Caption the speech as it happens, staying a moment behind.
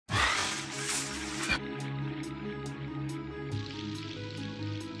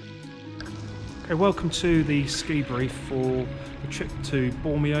Okay, welcome to the ski brief for the trip to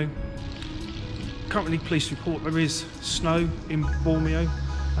Bormio. Currently, police report there is snow in Bormio.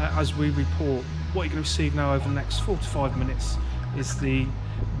 As we report, what you're going to receive now over the next 4 to 5 minutes is the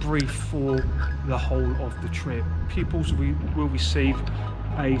brief for the whole of the trip. Pupils will receive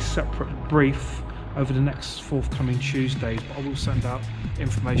a separate brief over the next forthcoming Tuesdays, but I will send out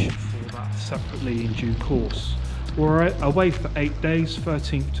information for that separately in due course. We're away for 8 days,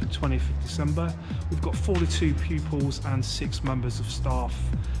 13th to 20th of December. We've got 42 pupils and 6 members of staff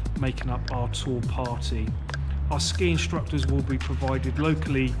making up our tour party. Our ski instructors will be provided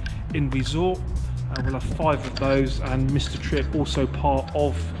locally in resort. We'll have 5 of those, and Mr. Tripp, also part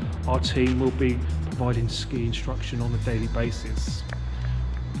of our team, will be providing ski instruction on a daily basis.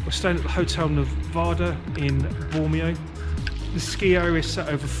 We're staying at the Hotel Nevada in Bormio. The ski area is set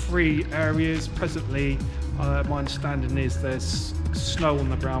over 3 areas. Presently, my understanding is there's snow on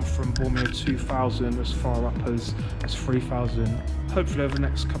the ground from Bormio 2000 as far up as 3000. Hopefully over the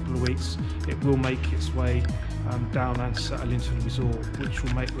next couple of weeks it will make its way down and settle into the resort, which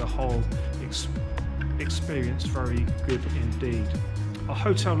will make the whole experience very good indeed. Our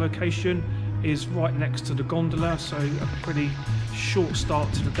hotel location is right next to the gondola, so a pretty short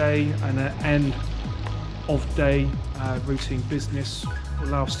start to the day and an end of day routine business will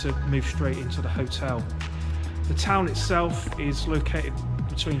allow us to move straight into the hotel. The town itself is located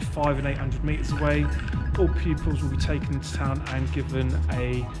between 500 and 800 metres away. All pupils will be taken into town and given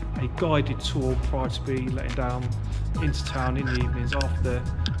a guided tour prior to be letting down into town in the evenings after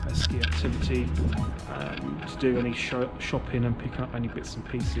a ski activity to do any shopping and picking up any bits and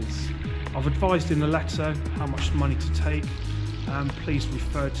pieces. I've advised in the letter how much money to take. Please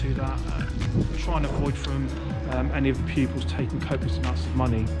refer to that. Try and avoid from any of the pupils taking copious amounts of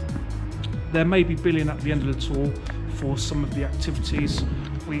money. There may be billing at the end of the tour for some of the activities.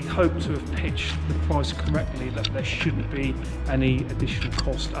 We hope to have pitched the price correctly, that there shouldn't be any additional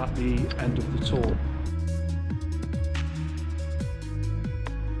cost at the end of the tour.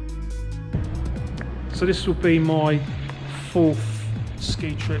 So this will be my 4th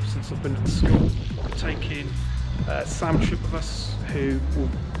ski trip since I've been at school. We're taking Sam Tripp with us, who will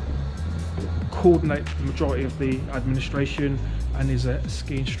coordinate the majority of the administration and is a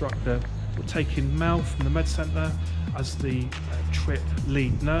ski instructor. We're taking Mel from the Med Centre as the trip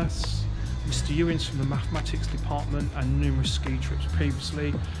lead nurse. Mr. Ewins from the mathematics department and numerous ski trips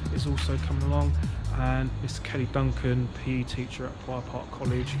previously is also coming along, and Mr. Kelly Duncan, PE teacher at Prior Park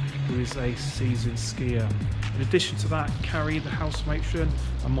College, who is a seasoned skier. In addition to that, Carrie, the house matron,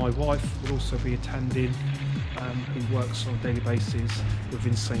 and my wife will also be attending, who works on a daily basis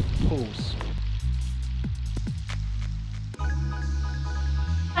within St. Paul's.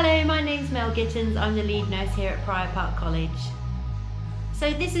 Hello, my name's Mel Gittins. I'm the lead nurse here at Prior Park College.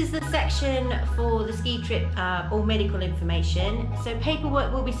 So this is the section for the ski trip or medical information. So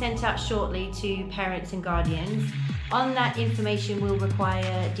paperwork will be sent out shortly to parents and guardians. On that information we'll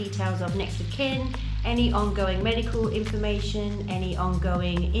require details of next of kin, any ongoing medical information, any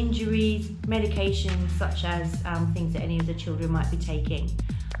ongoing injuries, medications such as things that any of the children might be taking.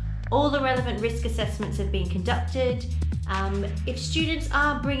 All the relevant risk assessments have been conducted. If students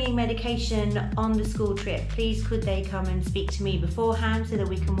are bringing medication on the school trip, please could they come and speak to me beforehand so that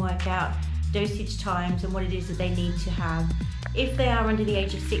we can work out dosage times and what it is that they need to have. If they are under the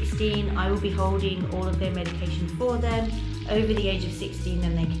age of 16, I will be holding all of their medication for them. Over the age of 16,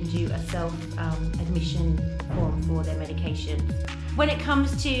 then they can do a self-admission form for their medication. When it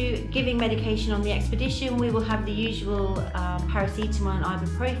comes to giving medication on the expedition, we will have the usual paracetamol and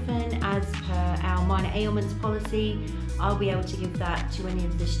ibuprofen as per our minor ailments policy. I'll be able to give that to any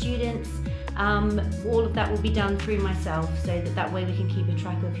of the students. All of that will be done through myself, so that way we can keep a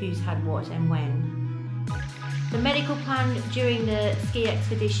track of who's had what and when. The medical plan during the ski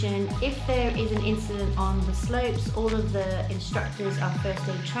expedition: if there is an incident on the slopes, all of the instructors are first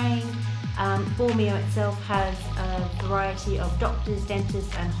aid trained. Bormio itself has a variety of doctors,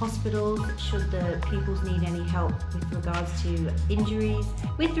 dentists and hospitals should the pupils need any help with regards to injuries.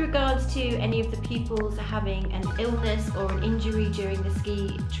 With regards to any of the pupils having an illness or an injury during the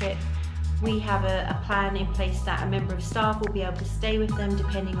ski trip, we have a plan in place that a member of staff will be able to stay with them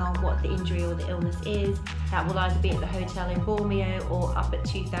depending on what the injury or the illness is. That will either be at the hotel in Bormio or up at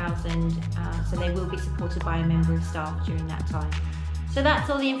 2000, so they will be supported by a member of staff during that time. So that's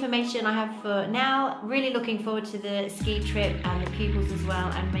all the information I have for now. Really looking forward to the ski trip and the pupils as well,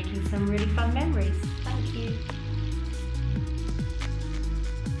 and making some really fun memories. Thank you.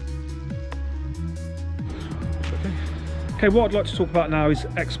 Okay, what I'd like to talk about now is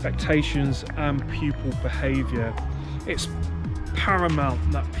expectations and pupil behaviour. It's paramount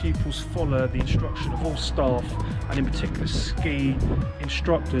that pupils follow the instruction of all staff, and in particular ski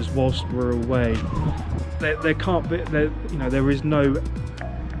instructors, whilst we're away. There can't be, there is no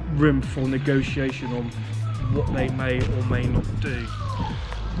room for negotiation on what they may or may not do.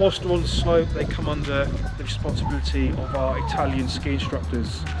 Whilst they're on the slope, they come under the responsibility of our Italian ski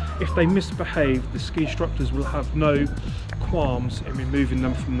instructors. If they misbehave, the ski instructors will have no qualms in removing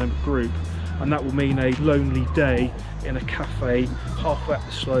them from the group, and that will mean a lonely day in a cafe halfway up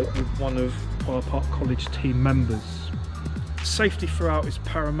the slope with one of Prior Park College team members. Safety throughout is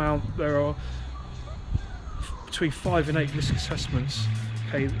paramount. There are between 5 and 8 risk assessments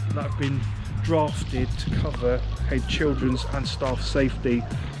that have been drafted to cover children's and staff safety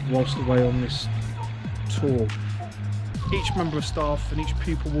whilst away on this tour. Each member of staff and each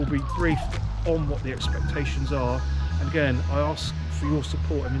pupil will be briefed on what the expectations are, and again I ask for your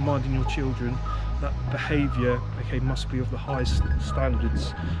support in reminding your children that behaviour must be of the highest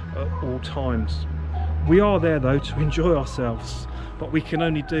standards at all times. We are there though to enjoy ourselves, but we can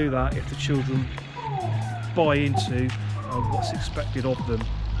only do that if the children buy into what's expected of them.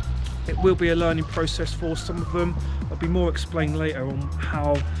 It will be a learning process for some of them. There'll be more explained later on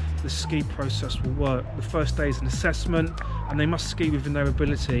how the ski process will work. The first day is an assessment, and they must ski within their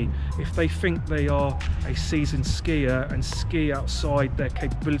ability. If they think they are a seasoned skier and ski outside their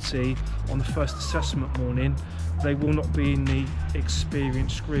capability on the first assessment morning, they will not be in the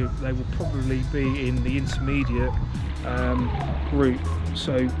experienced group. They will probably be in the intermediate group.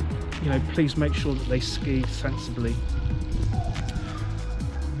 So, please make sure that they ski sensibly.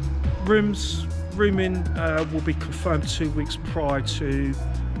 Rooming will be confirmed 2 weeks prior to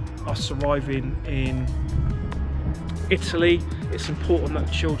us arriving in Italy. It's important that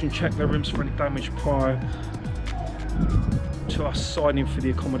the children check their rooms for any damage prior to us signing for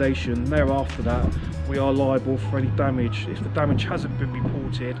the accommodation. Thereafter that, we are liable for any damage. If the damage hasn't been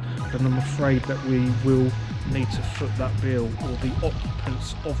reported, then I'm afraid that we will need to foot that bill, or the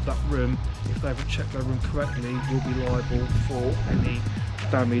occupants of that room, if they haven't checked their room correctly, will be liable for any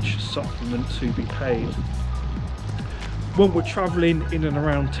damage supplement to be paid. When we're travelling in and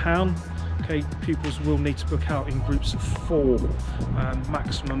around town, pupils will need to book out in groups of 4,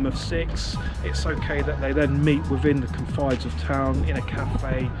 maximum of 6. It's okay that they then meet within the confines of town in a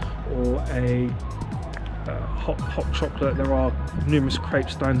cafe or a hot chocolate. There are numerous crepe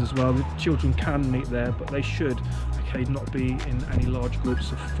stands as well. The children can meet there, but they should not be in any large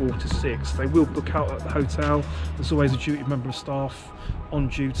groups of 4 to 6. They will book out at the hotel. There's always a duty member of staff on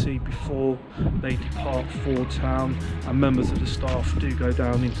duty before they depart for town, and members of the staff do go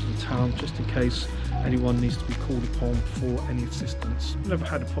down into the town just in case anyone needs to be called upon for any assistance. Never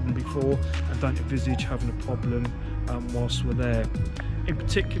had a problem before and don't envisage having a problem whilst we're there. In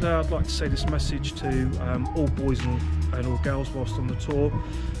particular, I'd like to say this message to all boys and all girls whilst on the tour.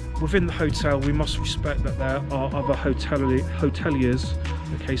 Within the hotel, we must respect that there are other hoteliers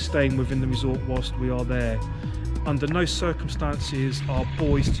staying within the resort whilst we are there. Under no circumstances are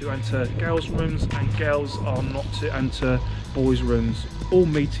boys to enter girls' rooms and girls are not to enter boys' rooms. All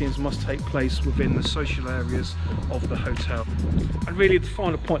meetings must take place within the social areas of the hotel. And really the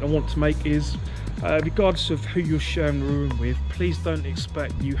final point I want to make is, regardless of who you're sharing the room with, please don't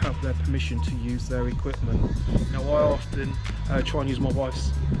expect you have their permission to use their equipment. Now, I often try and use my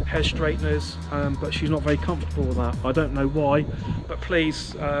wife's hair straighteners, but she's not very comfortable with that. I don't know why, but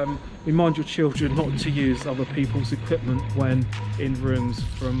please remind your children not to use other people's equipment when in rooms,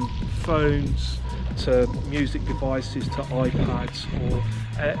 from phones to music devices to iPads or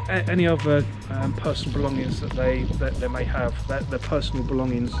any other personal belongings that they may have. They're personal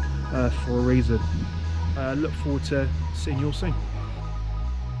belongings for a reason. Look forward to seeing you all soon.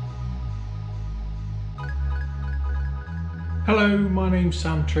 Hello, my name's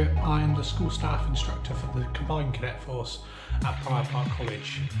Sam Tripp. I am the school staff instructor for the Combined Cadet Force at Prior Park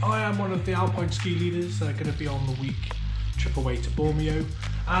College. I am one of the alpine ski leaders that are going to be on the week trip away to Bormio,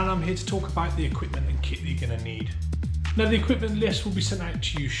 and I'm here to talk about the equipment and kit that you're going to need. Now, the equipment list will be sent out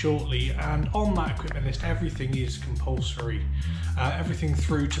to you shortly, and on that equipment list everything is compulsory. Everything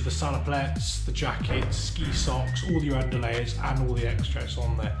through to the saloplets, the jackets, ski socks, all your underlayers and all the extras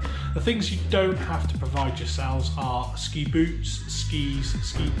on there. The things you don't have to provide yourselves are ski boots, skis,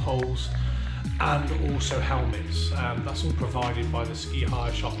 ski poles and also helmets. That's all provided by the ski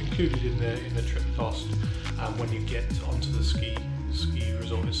hire shop, included in the trip cost when you get onto the ski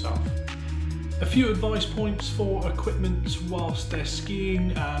resort itself. A few advice points for equipment whilst they're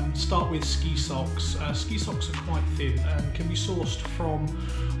skiing. Start with ski socks. Ski socks are quite thin and can be sourced from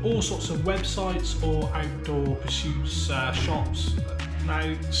all sorts of websites or outdoor pursuits shops.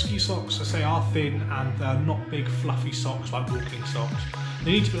 Now, ski socks, I say, are thin and they're not big fluffy socks like walking socks.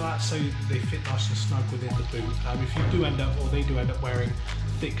 They need to be like that so they fit nice and snug within the boot. If you do end up, or they do end up wearing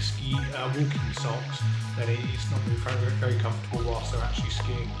thick ski walking socks, then it's not going to be very, very comfortable whilst they're actually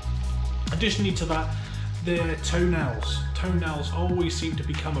skiing. Additionally to that, their toenails. Toenails always seem to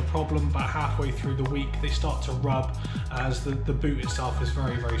become a problem about halfway through the week. They start to rub as the boot itself is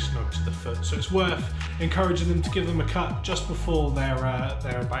very, very snug to the foot. So it's worth encouraging them to give them a cut just before they're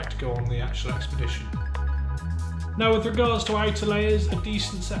about to go on the actual expedition. Now, with regards to outer layers, a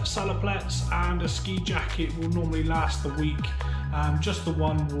decent set of saloplets and a ski jacket will normally last the week. Just the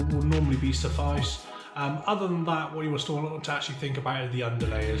one will normally be suffice. Other than that, what you will still want to actually think about are the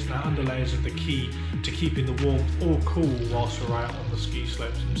underlayers. Now, underlayers are the key to keeping the warmth or cool whilst you're out on the ski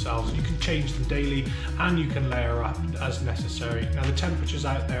slopes themselves. You can change them daily and you can layer up as necessary. Now, the temperatures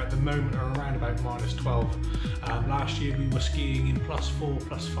out there at the moment are around about -12. Last year we were skiing in +4,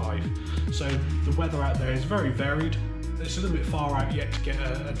 +5. So the weather out there is very varied. It's a little bit far out yet to get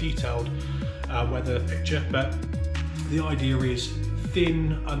a detailed weather picture, but the idea is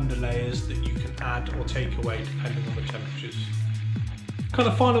thin underlayers that you can add or take away depending on the temperatures. Kind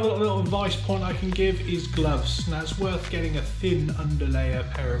of final little advice point I can give is gloves. Now, it's worth getting a thin underlayer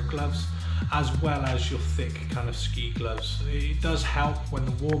pair of gloves as well as your thick kind of ski gloves. It does help when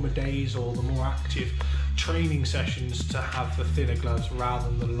the warmer days or the more active training sessions to have the thinner gloves rather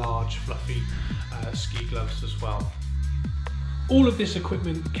than the large fluffy ski gloves as well. All of this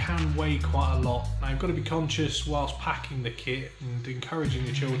equipment can weigh quite a lot. Now, you've got to be conscious whilst packing the kit and encouraging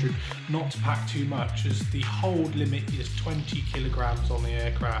your children not to pack too much, as the hold limit is 20 kilograms on the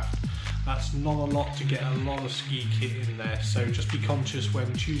aircraft. That's not a lot to get a lot of ski kit in there, so just be conscious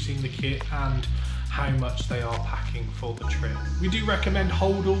when choosing the kit and how much they are packing for the trip. We do recommend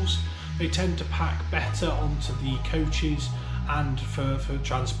holdalls. They tend to pack better onto the coaches and for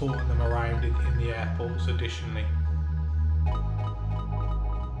transporting them around in the airports additionally.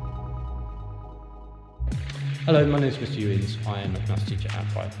 Hello, my name is Mr. Ewins. I am a maths teacher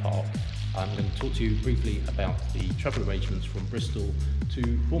at Brief Park. I'm going to talk to you briefly about the travel arrangements from Bristol to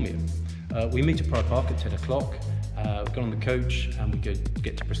Bormio. We meet at Brief Park at 10 o'clock. We go on the coach and we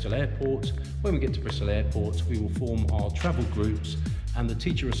get to Bristol Airport. When we get to Bristol Airport, we will form our travel groups, and the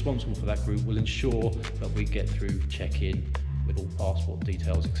teacher responsible for that group will ensure that we get through check-in with all passport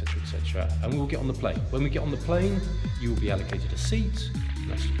details, etc, etc, and we will get on the plane. When we get on the plane, you will be allocated a seat.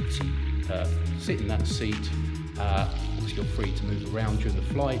 Sit in that seat. Obviously you're free to move around during the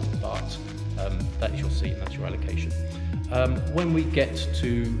flight, but that is your seat and that's your allocation. When we get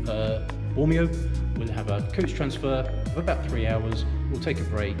to Bormio, we'll have a coach transfer of about 3 hours. We'll take a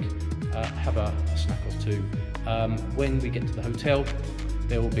break, have a snack or two. When we get to the hotel,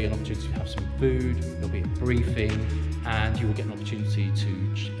 there will be an opportunity to have some food, there'll be a briefing, and you will get an opportunity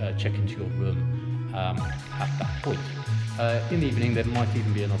to check into your room at that point. In the evening, there might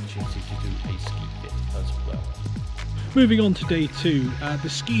even be an opportunity to do a ski fit as well. Moving on to day 2, the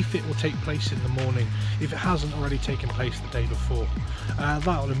ski fit will take place in the morning if it hasn't already taken place the day before. That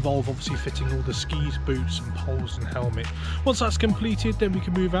will involve obviously fitting all the skis, boots and poles and helmet. Once that's completed, then we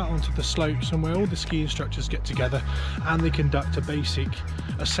can move out onto the slopes and where all the ski instructors get together and they conduct a basic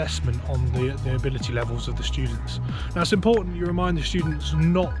assessment on the ability levels of the students. Now, it's important you remind the students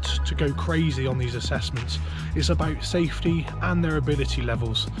not to go crazy on these assessments. It's about safety and their ability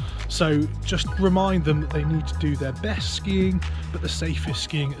levels. So just remind them that they need to do their best skiing but the safest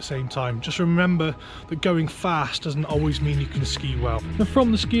skiing at the same time. Just remember that going fast doesn't always mean you can ski well. And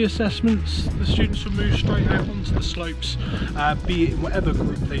from the ski assessments, the students will move straight out onto the slopes, be it in whatever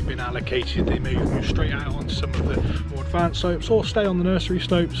group they've been allocated. They may move straight out onto some of the more advanced slopes or stay on the nursery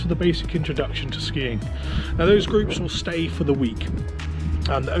slopes for the basic introduction to skiing. Now, those groups will stay for the week,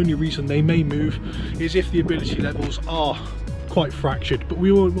 and the only reason they may move is if the ability levels are quite fractured, but we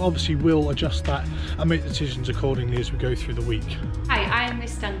will adjust that and make decisions accordingly as we go through the week. Hi, I am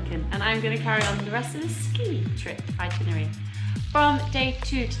Miss Duncan and I'm going to carry on the rest of the ski trip itinerary. From day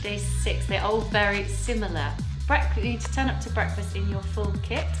 2 to day 6, they're all very similar. You need to turn up to breakfast in your full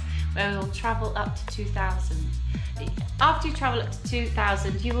kit, where we'll travel up to 2,000. After you travel up to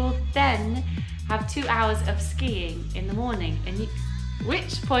 2,000, you will then have 2 hours of skiing in the morning, at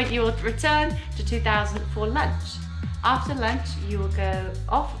which point you will return to 2,000 for lunch. After lunch, you will go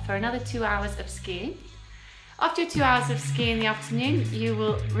off for another 2 hours of skiing. After 2 hours of skiing in the afternoon, you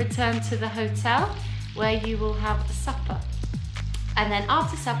will return to the hotel where you will have supper. And then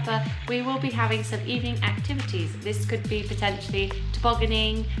after supper, we will be having some evening activities. This could be potentially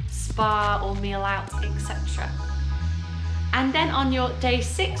tobogganing, spa or meal out, etc. And then on your day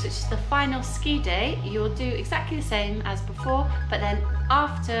 6, which is the final ski day, you'll do exactly the same as before, but then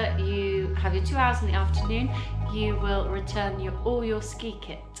after you have your 2 hours in the afternoon, you will return all your ski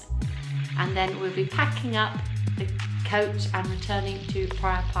kit. And then we'll be packing up the coach and returning to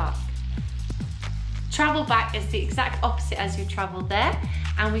Prior Park. Travel back is the exact opposite as you travelled there,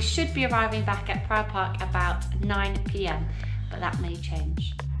 and we should be arriving back at Prior Park about 9 PM, but that may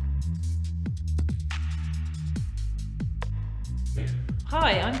change.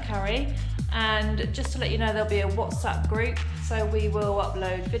 Hi, I'm Carrie, and just to let you know, there'll be a WhatsApp group, so we will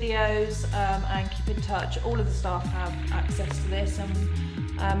upload videos and keep in touch. All of the staff have access to this,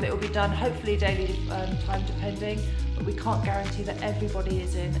 and it will be done hopefully daily, time depending, but we can't guarantee that everybody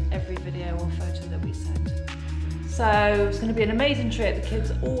is in every video or photo that we send. So it's going to be an amazing trip. The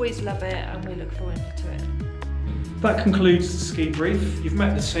kids always love it, and we look forward to it. That concludes the ski brief. You've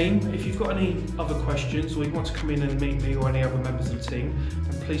met the team. If you've got any other questions or you want to come in and meet me or any other members of the team,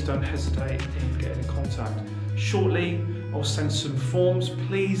 then please don't hesitate in getting in contact. Shortly, I'll send some forms.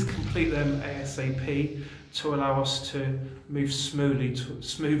 Please complete them ASAP to allow us to move smoothly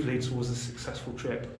towards a successful trip.